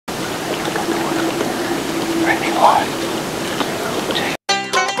1, 2.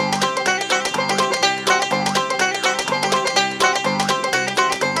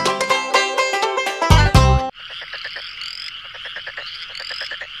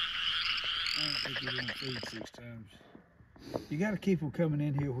 You don't feed 6 times. You got to keep them coming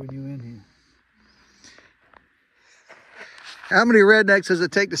in here when you're in here. How many rednecks does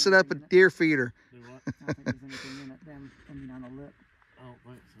it take to set up a deer feeder? Do what? I don't think there's anything in that damn thing on the lip. I don't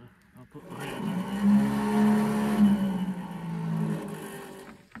think so. I'll put my hand in.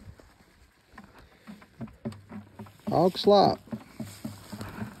 Hog slop.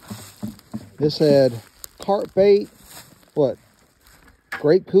 This had carp bait, what?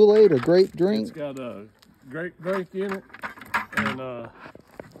 Grape Kool-Aid or grape drink? It's got a grape drink in it and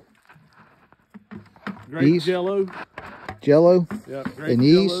grape Yeast? jello. Jello? Yeah, grape And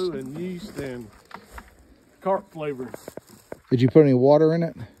yeast? jello and yeast and carp flavor. Did you put any water in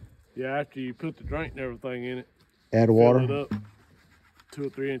it? Yeah, after you put the drink and everything in it, Add water. fill it up 2 or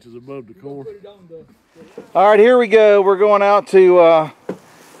 3 inches above the corn. All right, here we go. We're going out to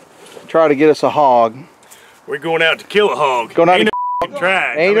try to get us a hog. We're going out to kill a hog. Going out Ain't to no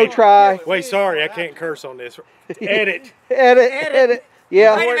try. Ain't no try. Wait, sorry, I can't curse on this. Edit. Edit.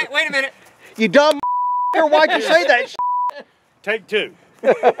 Yeah. Wait a minute. You dumb why'd you say that shit? Take 2.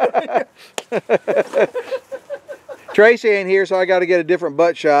 Tracy ain't here, so I got to get a different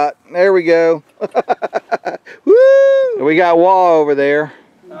butt shot. There we go. Woo! We got Wall over there.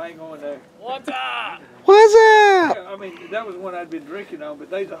 I ain't going there. What's up? What's up? I mean, that was one I'd been drinking on, but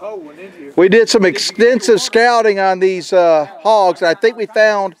there's a whole one in here. We did some extensive scouting on these hogs, and I think we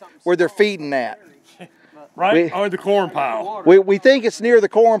found where they're feeding at. Right on the corn pile. We think it's near the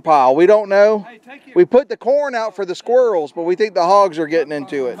corn pile. We don't know. We put the corn out for the squirrels, but we think the hogs are getting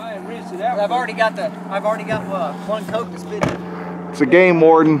into it. I've already got one Coke to spit in. It's a game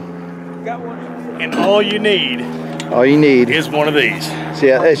warden. And all you need All you need is one of these. So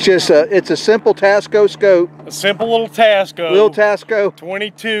yeah, it's just it's a simple Tasco scope. A simple little Tasco. Little Tasco.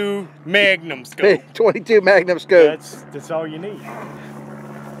 22 Magnum scope. 22 Magnum scope. That's all you need.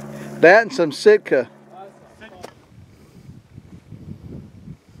 That and some Sitka.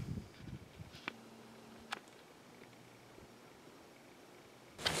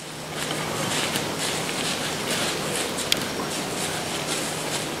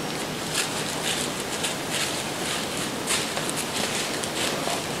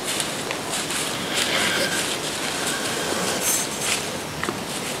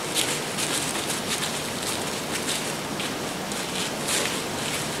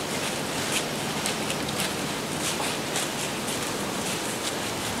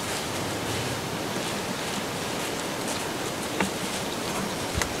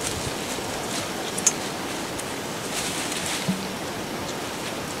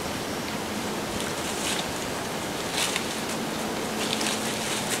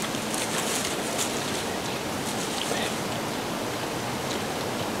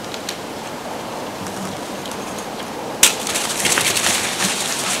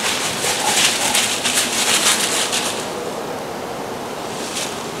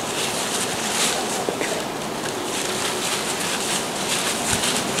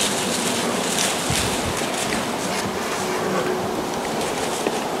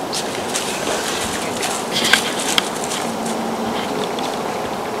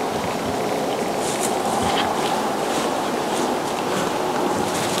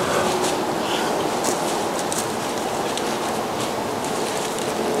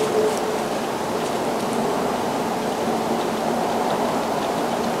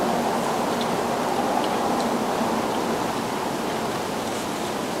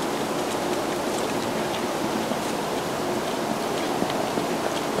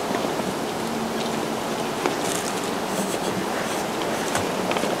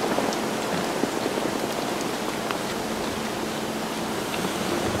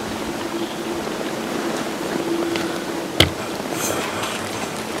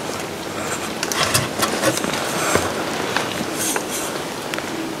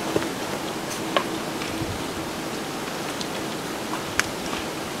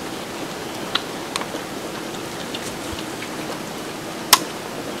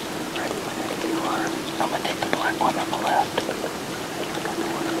 One on the left.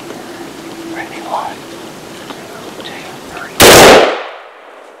 Ready, 1, 2, 3.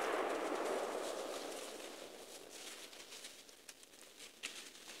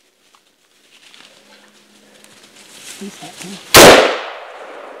 He's hit too.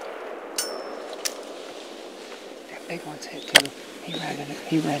 That big one's hit too. He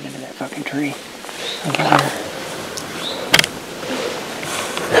ran into that fucking tree over there.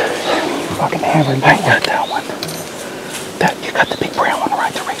 You fucking hammered back that one. got the big brown one,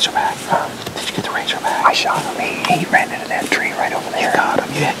 right? The razorback. Did you get the razorback? I shot him. He ran into that tree right over there. You got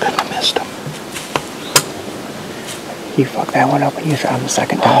him. You couldn't have missed him. You fucked that one up when you shot him the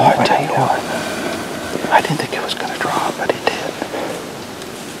second time. Oh, I tell you what. I didn't think it was going to drop, but it did.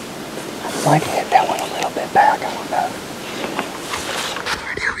 I might hit that one a little bit back. I don't know. All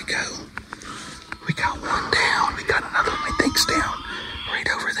right, here we go. We got one down. We got another one, I think's down. Right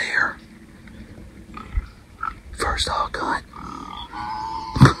over there. First hog hunt.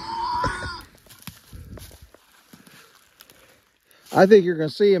 I think you're going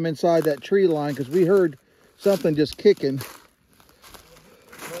to see him inside that tree line because we heard something just kicking.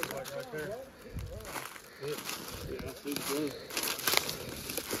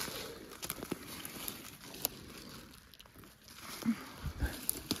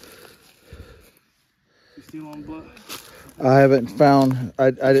 Still on blood? I haven't found.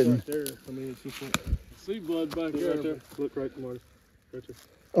 I didn't. Right there. I mean, it's just like, see blood back there. Right there. Look right, Marty. Right there.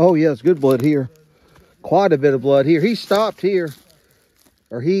 Oh yeah, it's good blood here. Quite a bit of blood here. He stopped here,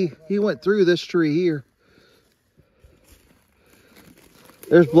 or he went through this tree here.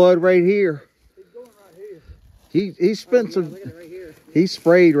 There's blood right here. He's going right here. He spent some. Look at it right here. He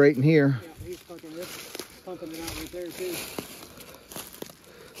sprayed right in here. Yeah, he's fucking pumping it out right there too.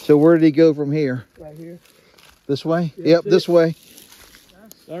 So where did he go from here? Right here. This way? Yep, this way.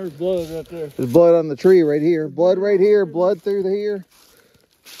 There's blood right there. There's blood on the tree right here. Blood right here. Blood through here.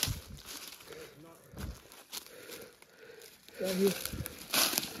 Right here.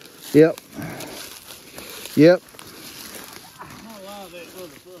 Yep. Yep.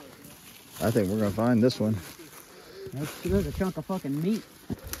 I think we're gonna find this one. There's a chunk of fucking meat.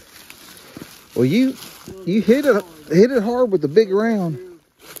 Well, you hit it hard with the big round.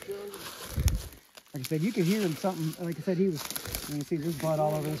 Like I said, you could hear him something. Like I said, he was. You can see there's blood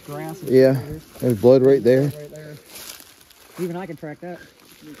all over this grass. And Yeah, there's blood right there. Right there. Even I can track that.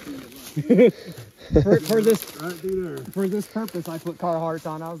 for this Right through there. for this purpose, I put Carhartts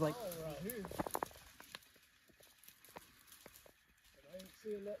on. I was like,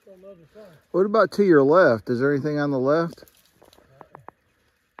 What about to your left? Is there anything on the left?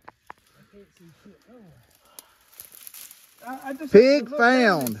 I just Pig looked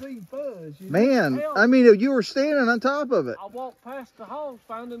down and found. seen fuzz, you know? Man, I mean, you were standing on top of it. I walked past the house,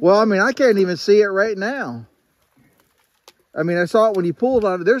 finding. Well, I mean, I can't even see it right now. I mean, I saw it when you pulled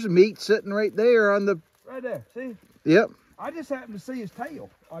on it. There's meat sitting right there on the... Right there, see? Yep. I just happened to see his tail.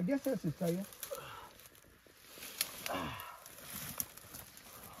 I guess that's his tail.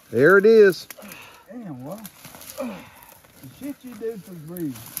 There it is. Damn, well. The shit you do for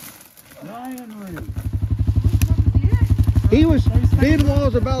Reed. Ryan Reed. He was... Benoit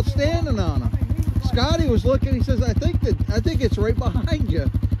was about standing on him. Scotty was looking. He says, I think it's right behind you.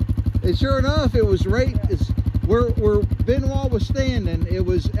 And sure enough, it was right... It's where Benoit was standing. It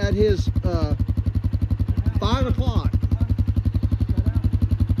was at his 5 o'clock.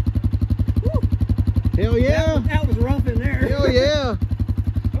 Hell yeah. that was rough in there. Hell yeah.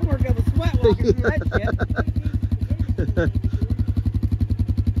 I'm working up a sweat walking through that shit.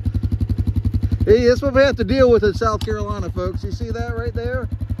 Hey, that's what we have to deal with in South Carolina, folks. You see that right there?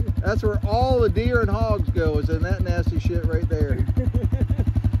 That's where all the deer and hogs go, is in that nasty shit right there.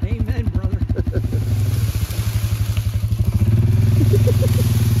 Amen, brother.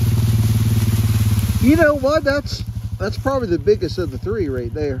 You know what? That's probably the biggest of the three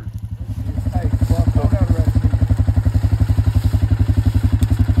right there. Hey, well, go down the road.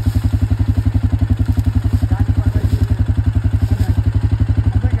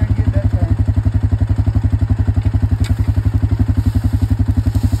 I think I can get that done.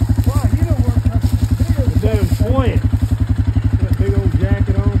 Wow, you don't work touching the The damn swing. That big old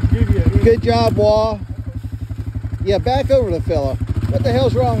jacket on. Give you a Good job, Wah. Yeah, back over the fella. What the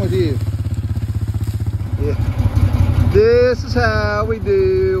hell's wrong with you? Yeah. This is how we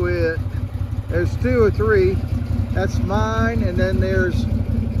do it. There's 2 or 3. That's mine, and then there's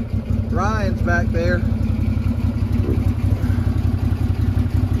Ryan's back there.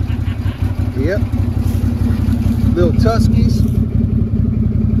 Yep. Little Tuskies.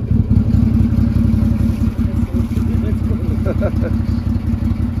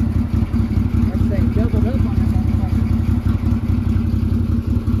 Doubled up on that motherfucker.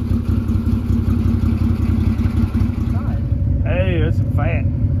 Hey, that's some fat.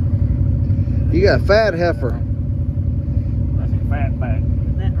 You got a fat heifer. That's a fat back.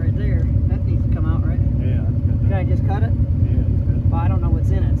 That right there, that needs to come out, right? Yeah, that's good. Can I just cut it? Yeah, that's good. Well, I don't know what's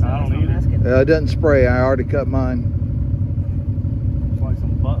in it, so I that's don't what I'm either. asking. It doesn't spray. I already cut mine. It's like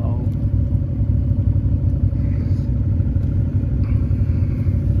some butthole.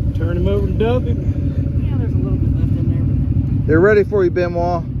 Turn him over and dump him. Yeah, there's a little bit left in there, but They're ready for you,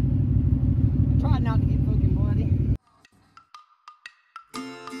 Benoit.